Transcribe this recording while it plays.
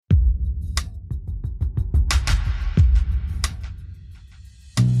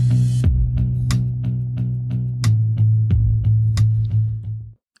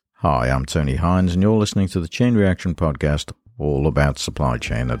Hi, I'm Tony Hines, and you're listening to the Chain Reaction Podcast, all about supply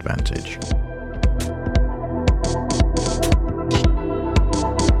chain advantage.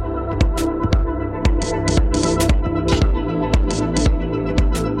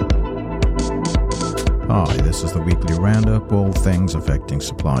 Hi, this is the weekly roundup, all things affecting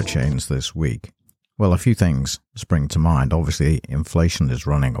supply chains this week. Well, a few things spring to mind. Obviously, inflation is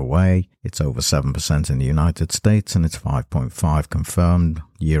running away. It's over 7% in the United States, and it's 5.5% confirmed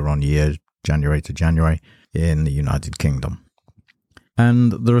year on year, January to January, in the United Kingdom.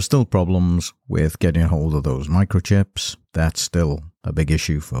 And there are still problems with getting hold of those microchips. That's still a big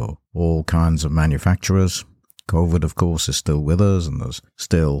issue for all kinds of manufacturers. COVID, of course, is still with us, and there's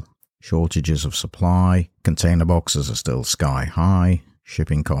still shortages of supply. Container boxes are still sky high.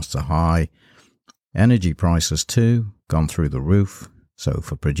 Shipping costs are high. Energy prices too, gone through the roof. So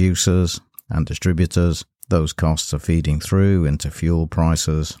for producers and distributors, those costs are feeding through into fuel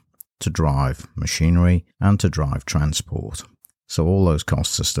prices to drive machinery and to drive transport. So all those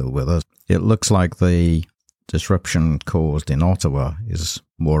costs are still with us. It looks like the disruption caused in Ottawa is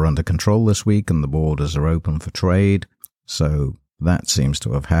more under control this week and the borders are open for trade. So that seems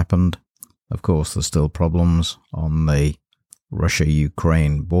to have happened. Of course, there's still problems on the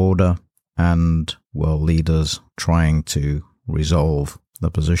Russia-Ukraine border, and world leaders trying to resolve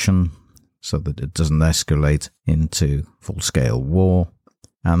the position so that it doesn't escalate into full-scale war.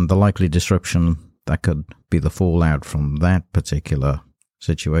 And the likely disruption that could be the fallout from that particular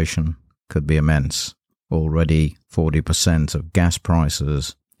situation could be immense. Already 40% of gas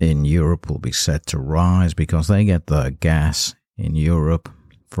prices in Europe will be set to rise because they get the gas in Europe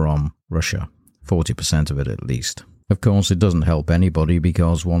from Russia, 40% of it at least. Of course, it doesn't help anybody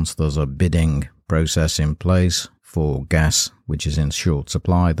because once there's a bidding process in place for gas, which is in short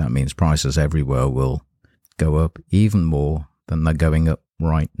supply, that means prices everywhere will go up even more than they're going up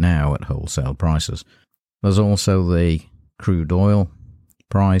right now at wholesale prices. There's also the crude oil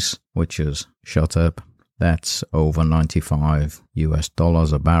price, which has shot up. That's over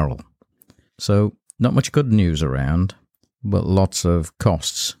 $95 a barrel. So not much good news around, but lots of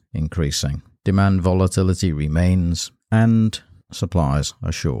costs increasing. Demand volatility remains, and supplies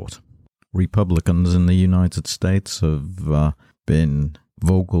are short. Republicans in the United States have been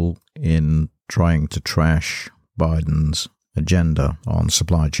vocal in trying to trash Biden's agenda on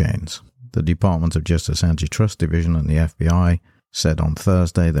supply chains. The Department of Justice Antitrust Division and the FBI said on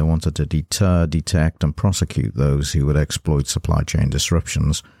Thursday they wanted to deter, detect, and prosecute those who would exploit supply chain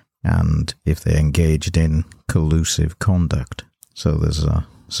disruptions and if they engaged in collusive conduct. So there's a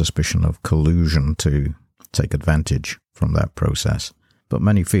suspicion of collusion to take advantage from that process. But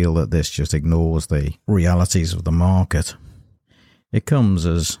many feel that this just ignores the realities of the market. It comes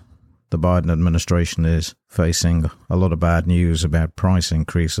as the Biden administration is facing a lot of bad news about price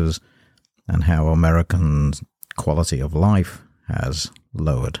increases and how American quality of life has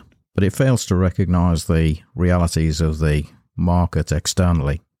lowered. But it fails to recognize the realities of the market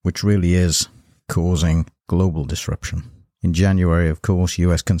externally, which really is causing global disruption. In January, of course,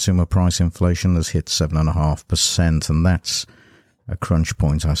 US consumer price inflation has hit 7.5%, and that's a crunch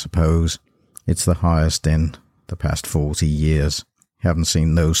point, I suppose. It's the highest in the past 40 years. Haven't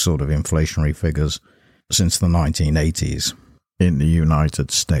seen those sort of inflationary figures since the 1980s in the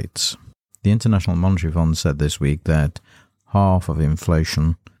United States. The International Monetary Fund said this week that half of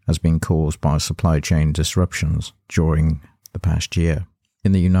inflation has been caused by supply chain disruptions during the past year.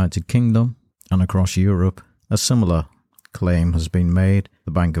 In the United Kingdom and across Europe, a similar claim has been made.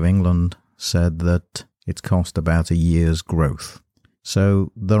 The Bank of England said that it's cost about a year's growth.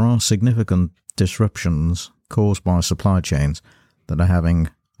 So there are significant disruptions caused by supply chains that are having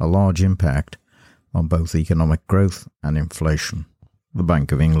a large impact on both economic growth and inflation. The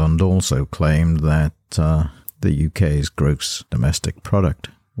Bank of England also claimed that the UK's gross domestic product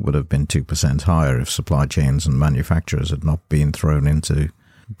would have been 2% higher if supply chains and manufacturers had not been thrown into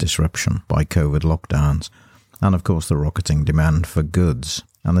disruption by COVID lockdowns. And of course the rocketing demand for goods.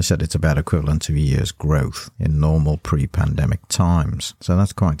 And they said it's about equivalent to a year's growth in normal pre-pandemic times. So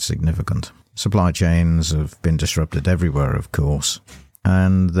that's quite significant. Supply chains have been disrupted everywhere, of course.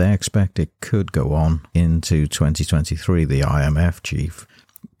 And they expect it could go on into 2023. The IMF chief,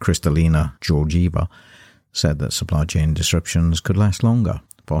 Kristalina Georgieva, said that supply chain disruptions could last longer,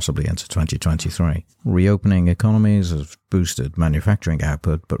 possibly into 2023. Reopening economies have boosted manufacturing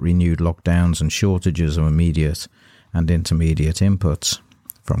output, but renewed lockdowns and shortages of immediate and intermediate inputs,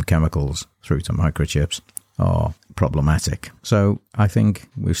 from chemicals through to microchips, are problematic. So I think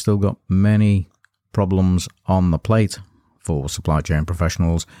we've still got many problems on the plate for supply chain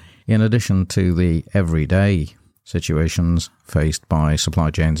professionals, in addition to the everyday situations faced by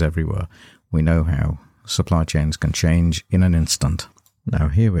supply chains everywhere. We know how supply chains can change in an instant. Now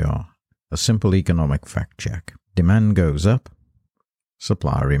here we are, a simple economic fact check. Demand goes up,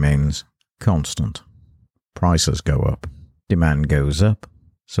 supply remains constant. Prices go up. Demand goes up,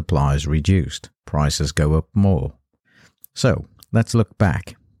 supply is reduced. Prices go up more. So, let's look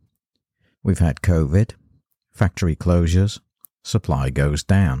back. We've had COVID, factory closures, supply goes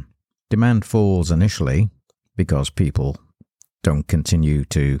down. Demand falls initially because people don't continue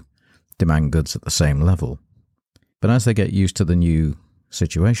to demand goods at the same level. But as they get used to the new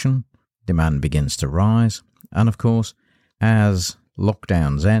situation, demand begins to rise, and of course, as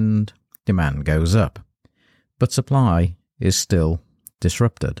lockdowns end, demand goes up. But supply is still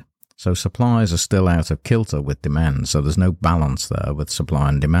disrupted. So supplies are still out of kilter with demand, so there's no balance there with supply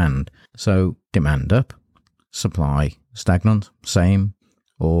and demand. So demand up, supply stagnant, same,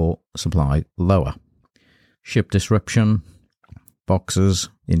 or supply lower. Ship disruption, boxes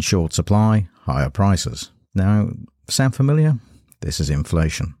in short supply, higher prices. Now, sound familiar? This is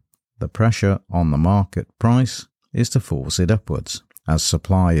inflation. The pressure on the market price is to force it upwards as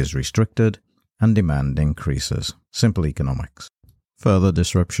supply is restricted and demand increases. Simple economics. Further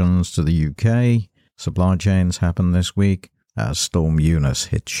disruptions to the UK supply chains happened this week as Storm Eunice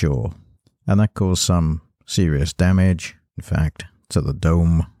hit shore, and that caused some serious damage, in fact, to the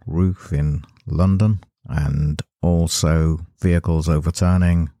dome roof in London, and also vehicles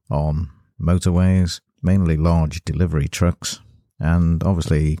overturning on motorways, mainly large delivery trucks, and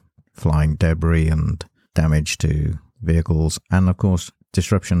obviously flying debris and damage to vehicles, and of course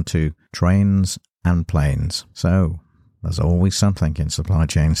disruption to trains and planes. So there's always something in supply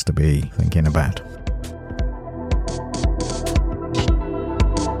chains to be thinking about.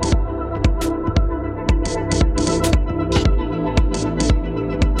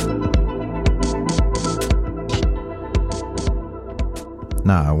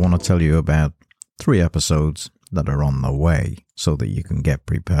 Now, I want to tell you about 3 episodes that are on the way so that you can get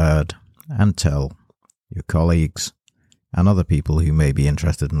prepared and tell your colleagues and other people who may be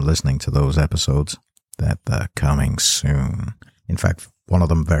interested in listening to those episodes that they're coming soon. In fact, one of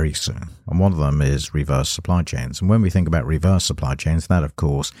them very soon. And one of them is reverse supply chains. And when we think about reverse supply chains, that, of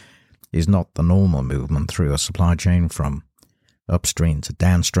course, is not the normal movement through a supply chain from upstream to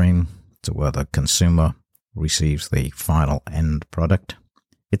downstream to where the consumer receives the final end product.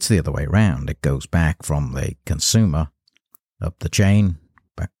 It's the other way around. It goes back from the consumer up the chain,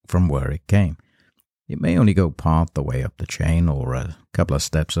 back from where it came. It may only go part the way up the chain or a couple of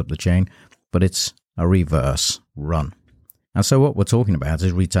steps up the chain, but it's a reverse run. And so what we're talking about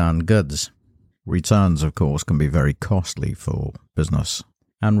is return goods. Returns, of course, can be very costly for business.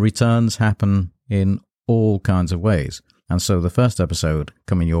 And returns happen in all kinds of ways. And so the first episode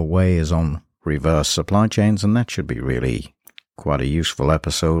coming your way is on reverse supply chains, and that should be really quite a useful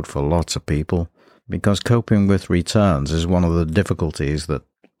episode for lots of people, because coping with returns is one of the difficulties that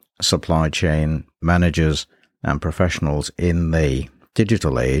supply chain managers and professionals in the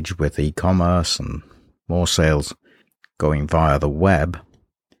digital age, with e-commerce and more sales going via the web,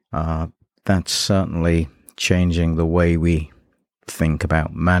 that's certainly changing the way we think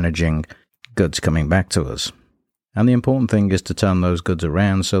about managing goods coming back to us. And the important thing is to turn those goods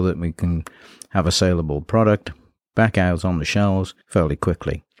around so that we can have a saleable product back out on the shelves fairly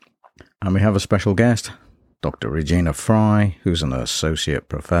quickly. And we have a special guest, Dr. Regina Fry, who's an associate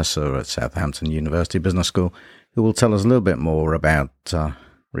professor at Southampton University Business School, who will tell us a little bit more about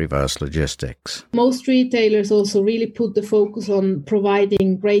reverse logistics. Most retailers also really put the focus on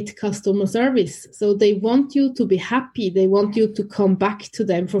providing great customer service. So they want you to be happy. They want you to come back to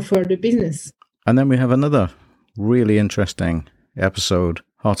them for further business. And then we have another really interesting episode,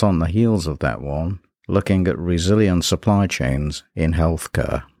 hot on the heels of that one, looking at resilient supply chains in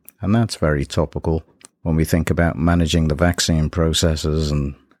healthcare. And that's very topical when we think about managing the vaccine processes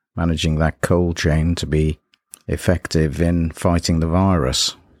and managing that cold chain to be effective in fighting the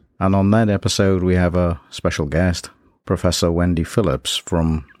virus. And on that episode, we have a special guest, Professor Wendy Phillips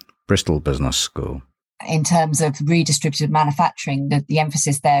from Bristol Business School. In terms of redistributed manufacturing, the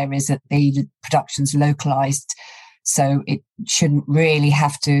emphasis there is that the production's localised, so it shouldn't really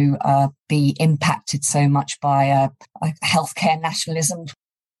have to be impacted so much by healthcare nationalism.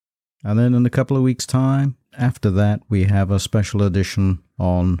 And then in a couple of weeks' time, after that, we have a special edition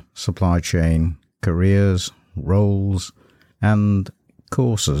on supply chain careers, roles, and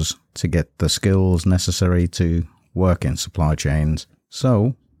courses to get the skills necessary to work in supply chains.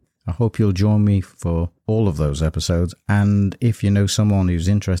 So I hope you'll join me for all of those episodes. And if you know someone who's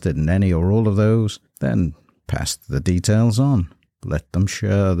interested in any or all of those, then pass the details on. Let them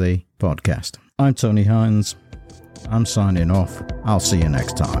share the podcast. I'm Tony Hines. I'm signing off. I'll see you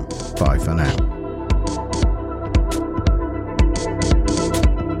next time. Bye for now.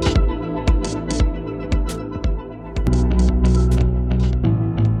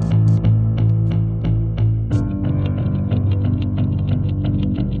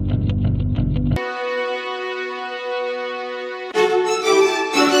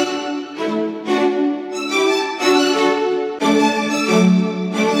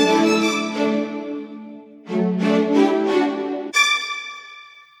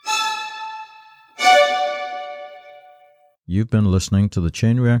 You've been listening to the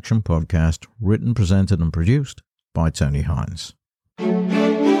Chain Reaction Podcast, written, presented and produced by Tony Hines.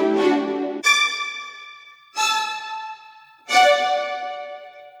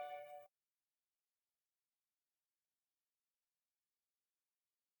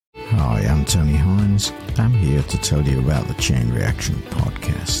 Hi, I'm Tony Hines. I'm here to tell you about the Chain Reaction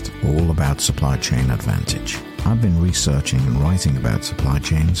Podcast, all about supply chain advantage. I've been researching and writing about supply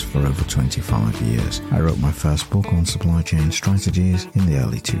chains for over 25 years. I wrote my first book on supply chain strategies in the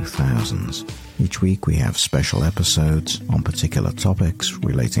early 2000s. Each week we have special episodes on particular topics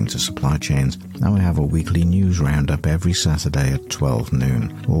relating to supply chains, and we have a weekly news roundup every Saturday at 12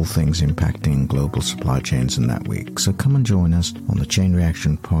 noon, all things impacting global supply chains in that week. So come and join us on the Chain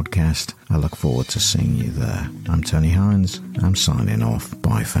Reaction Podcast. I look forward to seeing you there. I'm Tony Hines. I'm signing off.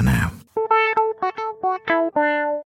 Bye for now.